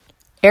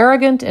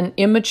Arrogant and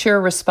immature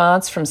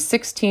response from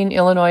 16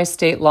 Illinois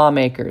state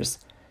lawmakers.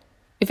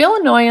 If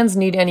Illinoisans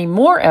need any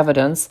more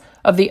evidence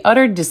of the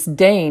utter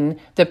disdain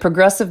that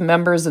progressive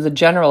members of the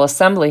General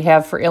Assembly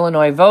have for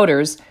Illinois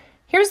voters,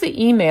 here's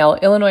the email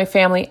Illinois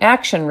Family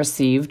Action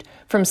received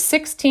from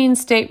 16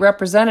 state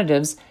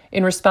representatives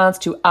in response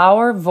to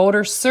our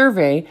voter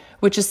survey,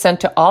 which is sent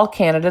to all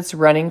candidates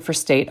running for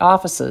state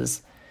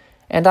offices.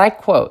 And I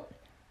quote,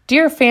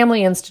 "Dear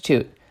Family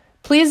Institute,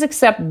 please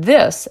accept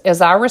this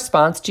as our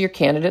response to your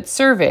candidate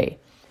survey."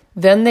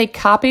 Then they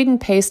copied and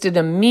pasted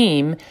a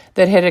meme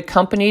that had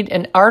accompanied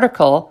an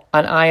article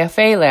on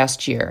IFA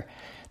last year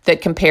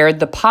that compared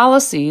the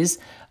policies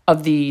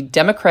of the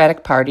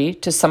Democratic Party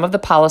to some of the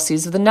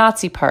policies of the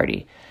Nazi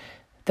Party.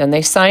 Then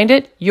they signed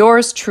it,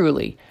 "Yours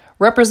truly,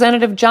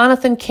 Representative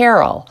Jonathan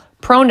Carroll,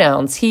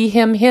 pronouns he,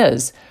 him,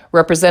 his.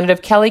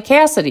 Representative Kelly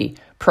Cassidy,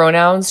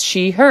 pronouns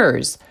she,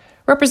 hers.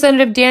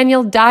 Representative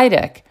Daniel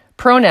Didek,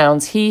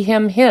 pronouns he,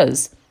 him,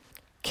 his.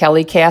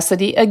 Kelly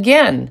Cassidy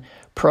again,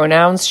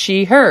 pronouns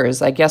she,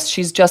 hers. I guess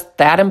she's just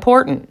that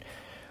important.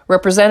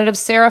 Representative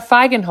Sarah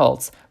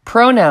Feigenholtz,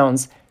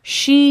 pronouns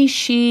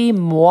she,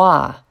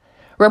 moi.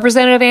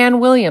 Representative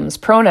Ann Williams,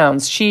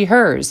 pronouns she,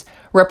 hers.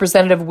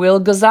 Representative Will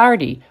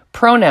Gazzardi,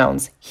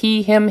 pronouns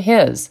he, him,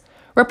 his.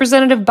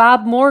 Representative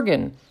Bob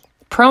Morgan,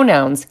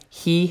 pronouns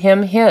he,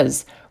 him,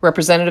 his.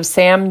 Representative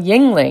Sam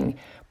Yingling,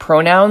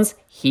 pronouns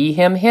he,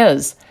 him,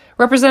 his.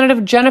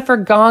 Representative Jennifer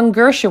Gong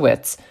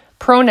Gershowitz,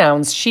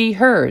 pronouns she,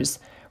 hers.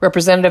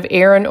 Representative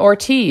Aaron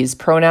Ortiz,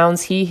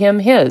 pronouns he, him,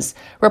 his.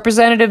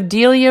 Representative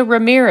Delia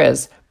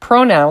Ramirez,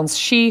 pronouns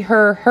she,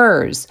 her,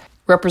 hers.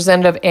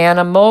 Representative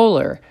Anna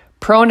Moeller,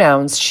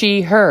 pronouns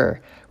she,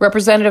 her.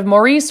 Representative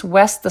Maurice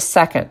West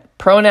II,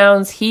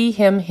 pronouns he,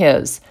 him,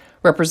 his.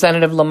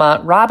 Representative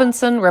Lamont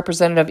Robinson,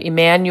 Representative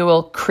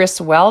Emmanuel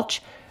Chris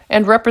Welch,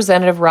 and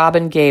Representative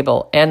Robin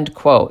Gable, end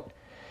quote.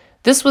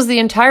 This was the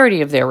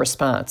entirety of their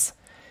response.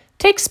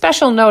 Take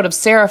special note of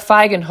Sarah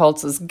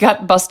Feigenholtz's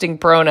gut-busting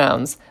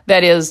pronouns,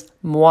 that is,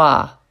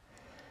 moi.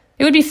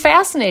 It would be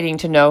fascinating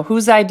to know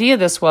whose idea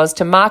this was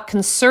to mock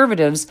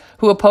conservatives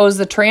who oppose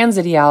the trans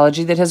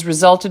ideology that has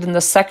resulted in the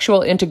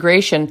sexual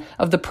integration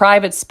of the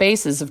private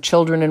spaces of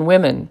children and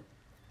women.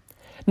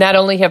 Not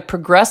only have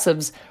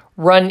progressives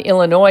run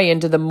Illinois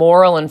into the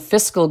moral and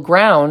fiscal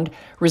ground,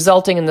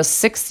 resulting in the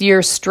 6th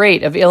year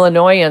straight of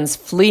Illinoisans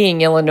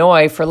fleeing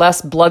Illinois for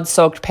less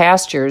blood-soaked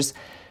pastures,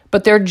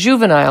 but they're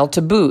juvenile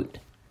to boot.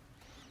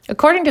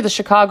 According to the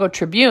Chicago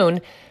Tribune,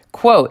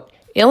 quote,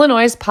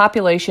 Illinois'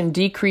 population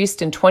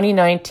decreased in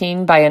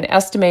 2019 by an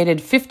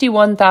estimated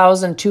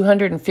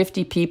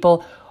 51,250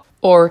 people,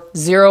 or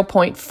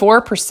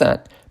 0.4%,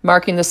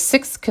 marking the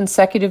 6th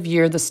consecutive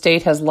year the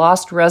state has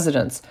lost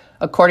residents,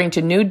 according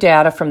to new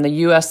data from the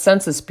U.S.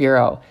 Census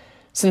Bureau.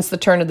 Since the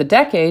turn of the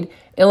decade,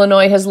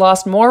 Illinois has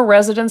lost more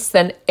residents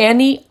than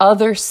any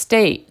other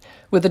state,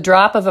 with a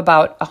drop of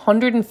about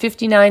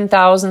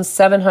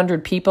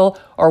 159,700 people,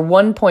 or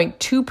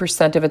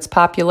 1.2% of its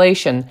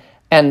population,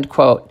 end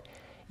quote.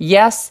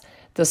 Yes,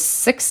 the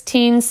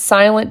 16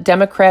 silent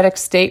Democratic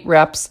state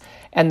reps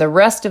and the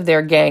rest of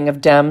their gang of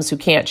Dems who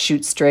can't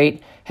shoot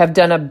straight have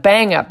done a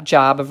bang-up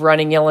job of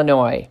running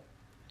Illinois.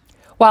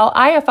 While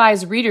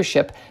IFI's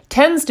readership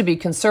tends to be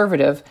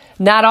conservative,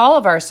 not all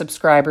of our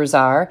subscribers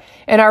are,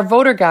 and our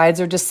voter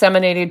guides are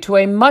disseminated to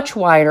a much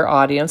wider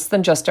audience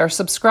than just our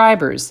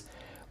subscribers.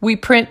 We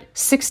print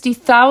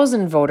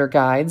 60,000 voter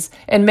guides,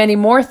 and many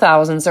more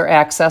thousands are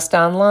accessed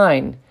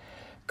online.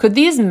 Could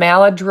these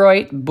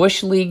maladroit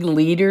Bush League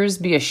leaders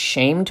be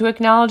ashamed to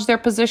acknowledge their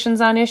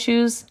positions on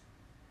issues?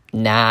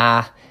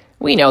 Nah,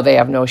 we know they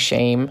have no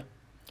shame.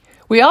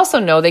 We also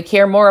know they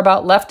care more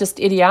about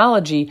leftist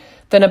ideology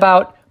than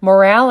about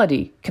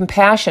morality,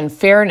 compassion,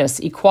 fairness,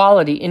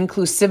 equality,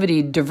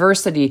 inclusivity,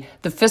 diversity,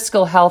 the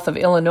fiscal health of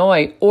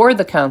Illinois, or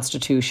the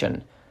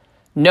Constitution.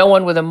 No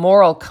one with a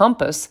moral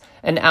compass,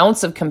 an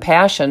ounce of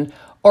compassion,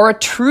 or a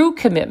true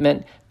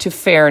commitment to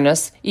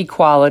fairness,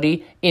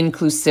 equality,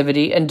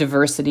 inclusivity, and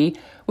diversity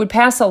would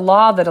pass a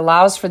law that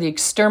allows for the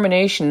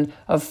extermination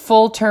of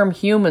full-term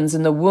humans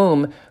in the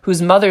womb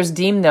whose mothers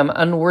deem them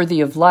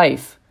unworthy of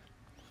life.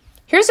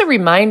 Here's a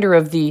reminder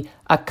of the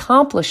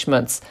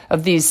accomplishments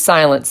of these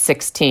silent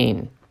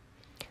 16.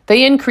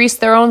 They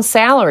increased their own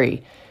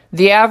salary.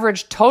 The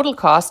average total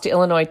cost to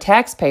Illinois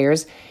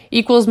taxpayers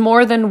equals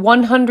more than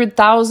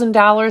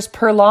 $100,000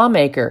 per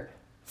lawmaker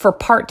for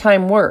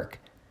part-time work.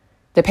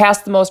 They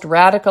passed the most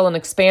radical and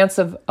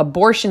expansive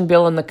abortion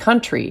bill in the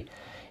country.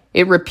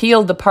 It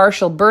repealed the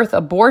partial birth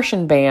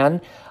abortion ban,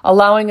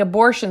 allowing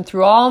abortion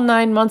through all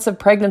 9 months of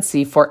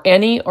pregnancy for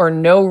any or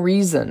no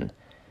reason.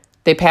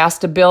 They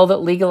passed a bill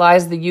that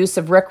legalized the use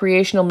of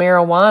recreational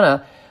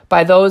marijuana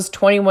by those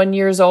 21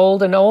 years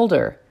old and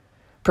older,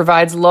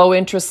 provides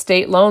low-interest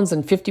state loans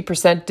and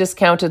 50%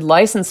 discounted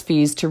license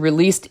fees to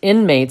released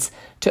inmates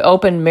to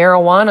open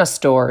marijuana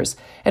stores,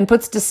 and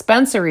puts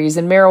dispensaries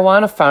and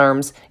marijuana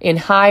farms in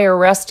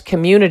high-arrest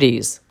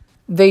communities.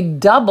 They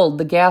doubled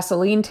the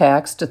gasoline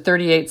tax to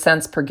 38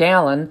 cents per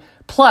gallon,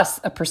 plus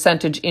a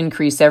percentage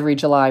increase every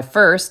July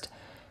 1st.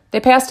 They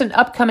passed an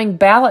upcoming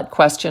ballot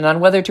question on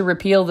whether to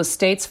repeal the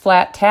state's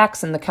flat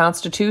tax in the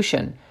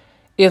Constitution.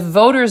 If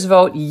voters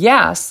vote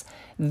yes,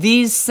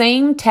 these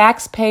same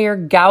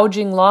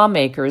taxpayer-gouging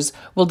lawmakers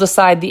will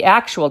decide the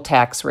actual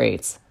tax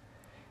rates.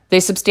 They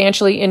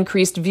substantially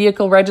increased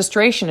vehicle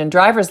registration and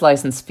driver's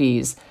license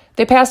fees.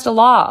 They passed a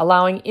law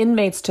allowing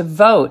inmates to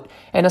vote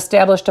and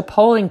established a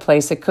polling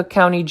place at Cook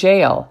County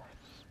Jail.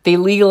 They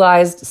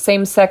legalized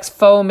same-sex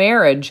faux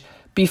marriage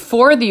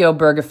before the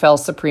Obergefell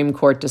Supreme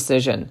Court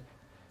decision.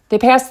 They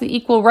passed the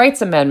Equal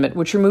Rights Amendment,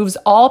 which removes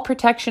all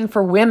protection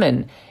for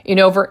women in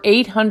over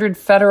 800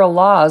 federal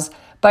laws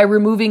by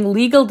removing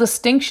legal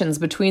distinctions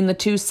between the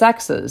two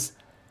sexes.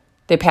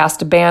 They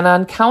passed a ban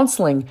on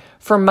counseling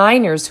for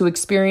minors who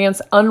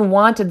experience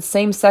unwanted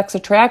same-sex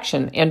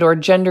attraction and/or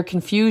gender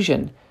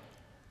confusion.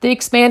 They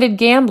expanded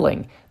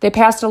gambling. They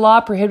passed a law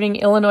prohibiting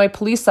Illinois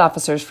police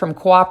officers from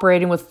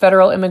cooperating with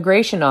federal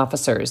immigration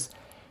officers.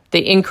 They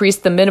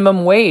increased the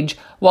minimum wage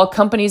while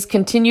companies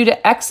continue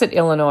to exit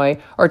Illinois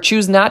or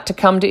choose not to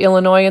come to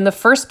Illinois in the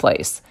first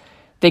place.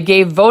 They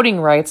gave voting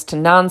rights to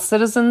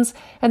non-citizens,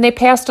 and they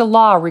passed a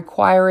law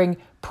requiring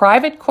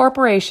private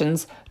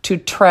corporations to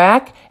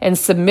track and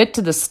submit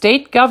to the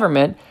state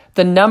government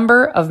the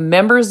number of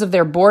members of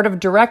their board of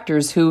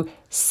directors who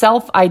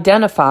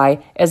self-identify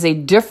as a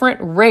different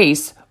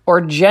race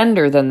or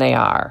gender than they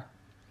are.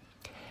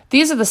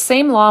 These are the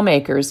same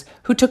lawmakers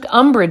who took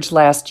umbrage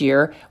last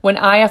year when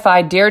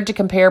IFI dared to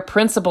compare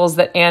principles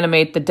that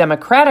animate the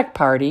Democratic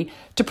Party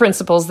to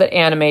principles that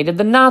animated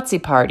the Nazi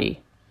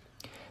Party.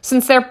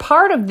 Since they're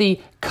part of the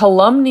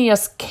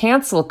calumnious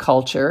cancel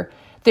culture,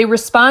 they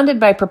responded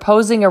by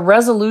proposing a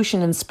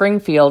resolution in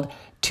Springfield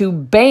to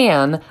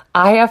ban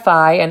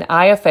IFI and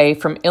IFA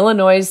from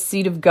Illinois'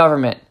 seat of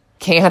government.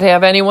 Can't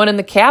have anyone in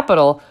the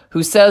Capitol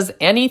who says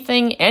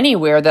anything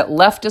anywhere that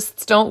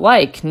leftists don't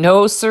like.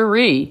 No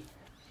siree.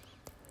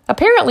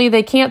 Apparently,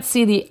 they can't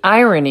see the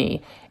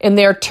irony in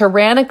their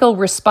tyrannical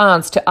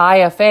response to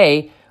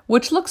IFA,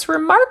 which looks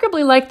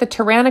remarkably like the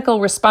tyrannical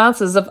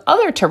responses of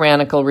other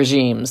tyrannical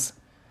regimes.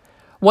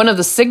 One of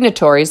the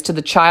signatories to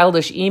the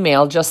childish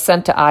email just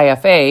sent to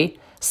IFA,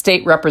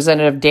 State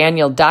Representative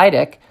Daniel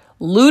Didek,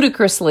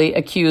 ludicrously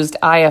accused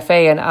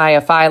IFA and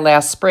IFI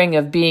last spring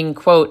of being,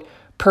 quote,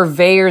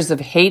 purveyors of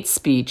hate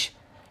speech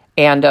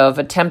and of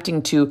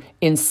attempting to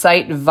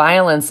incite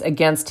violence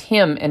against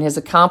him and his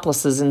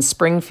accomplices in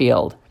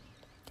Springfield.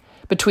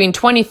 Between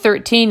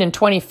 2013 and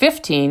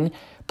 2015,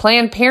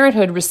 Planned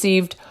Parenthood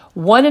received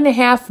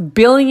 $1.5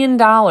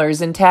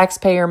 billion in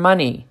taxpayer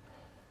money.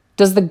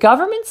 Does the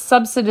government's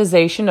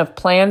subsidization of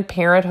Planned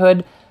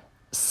Parenthood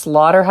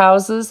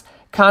slaughterhouses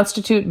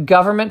constitute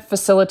government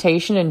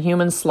facilitation in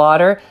human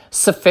slaughter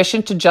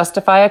sufficient to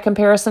justify a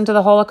comparison to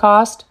the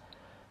Holocaust?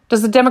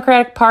 Does the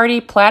Democratic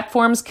Party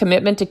platform's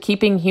commitment to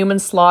keeping human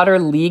slaughter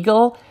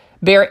legal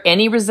bear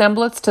any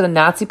resemblance to the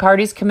Nazi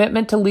Party's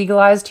commitment to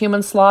legalized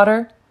human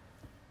slaughter?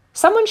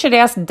 Someone should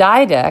ask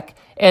Didek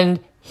and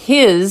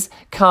his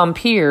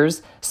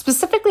compeers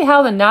specifically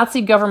how the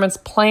Nazi government's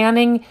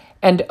planning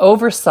and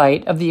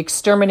oversight of the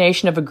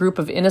extermination of a group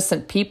of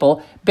innocent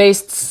people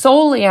based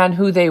solely on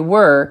who they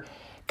were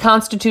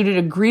constituted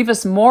a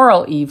grievous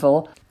moral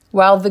evil,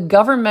 while the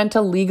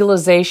governmental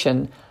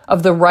legalization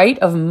of the right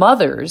of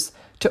mothers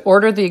to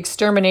order the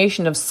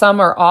extermination of some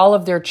or all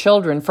of their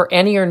children for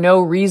any or no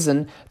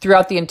reason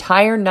throughout the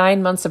entire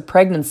 9 months of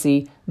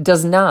pregnancy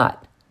does not.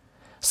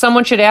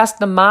 Someone should ask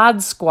the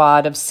Mod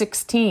Squad of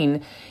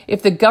 16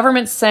 if the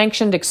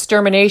government-sanctioned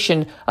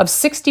extermination of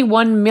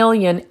 61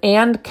 million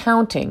and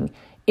counting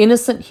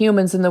innocent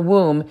humans in the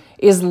womb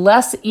is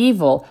less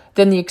evil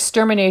than the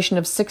extermination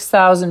of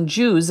 6,000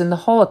 Jews in the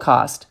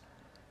Holocaust.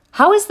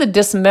 How is the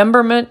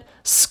dismemberment,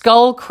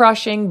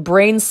 skull-crushing,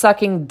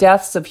 brain-sucking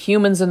deaths of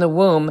humans in the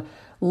womb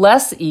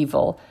less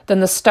evil than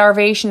the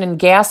starvation and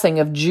gassing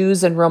of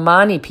Jews and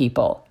Romani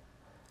people?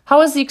 How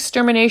is the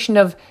extermination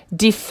of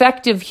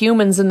defective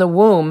humans in the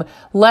womb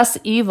less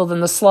evil than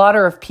the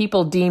slaughter of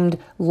people deemed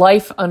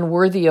life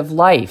unworthy of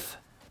life?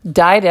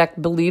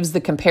 Didek believes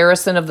the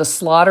comparison of the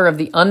slaughter of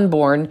the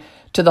unborn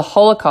to the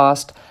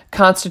Holocaust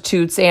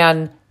constitutes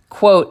an,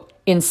 quote,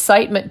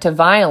 incitement to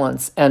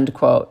violence, end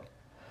quote.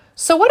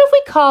 So what if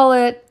we call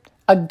it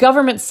a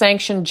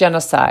government-sanctioned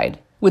genocide?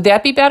 Would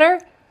that be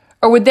better?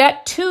 Or would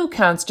that too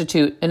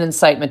constitute an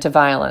incitement to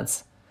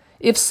violence?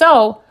 If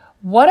so,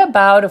 what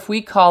about if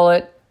we call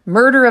it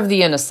murder of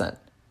the innocent?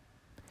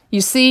 You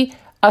see,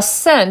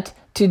 assent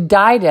to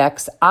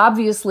Didek's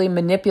obviously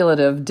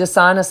manipulative,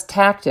 dishonest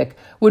tactic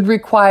would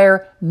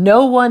require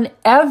no one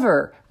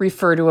ever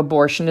refer to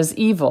abortion as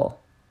evil.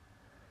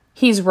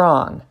 He's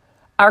wrong.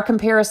 Our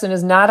comparison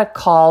is not a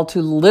call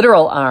to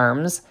literal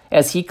arms,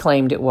 as he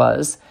claimed it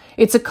was.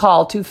 It's a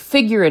call to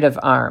figurative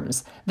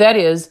arms, that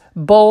is,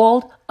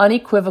 bold,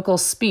 unequivocal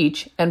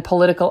speech and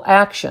political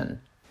action.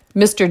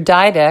 Mr.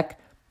 Didek,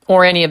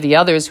 or any of the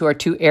others who are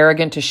too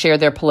arrogant to share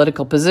their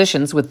political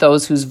positions with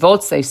those whose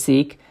votes they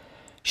seek,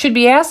 should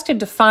be asked to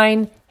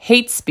define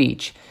hate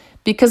speech,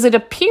 because it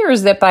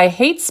appears that by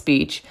hate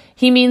speech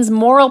he means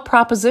moral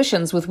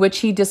propositions with which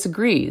he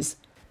disagrees.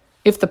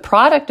 If the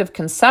product of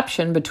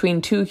conception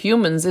between two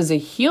humans is a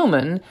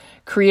human,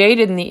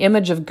 created in the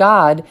image of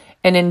God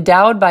and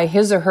endowed by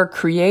his or her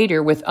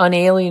creator with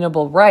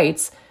unalienable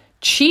rights,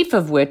 chief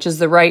of which is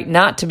the right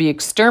not to be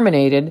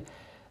exterminated,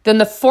 then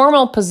the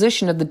formal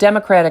position of the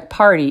Democratic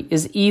Party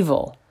is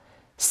evil.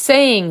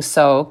 Saying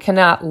so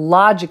cannot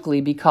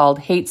logically be called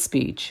hate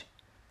speech.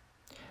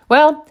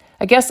 Well,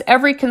 I guess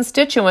every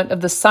constituent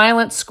of the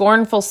silent,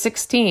 scornful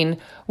 16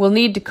 will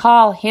need to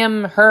call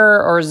him,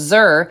 her, or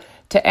zer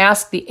to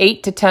ask the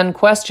 8 to 10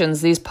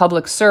 questions these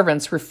public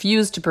servants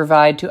refuse to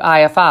provide to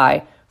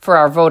IFI for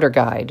our voter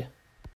guide.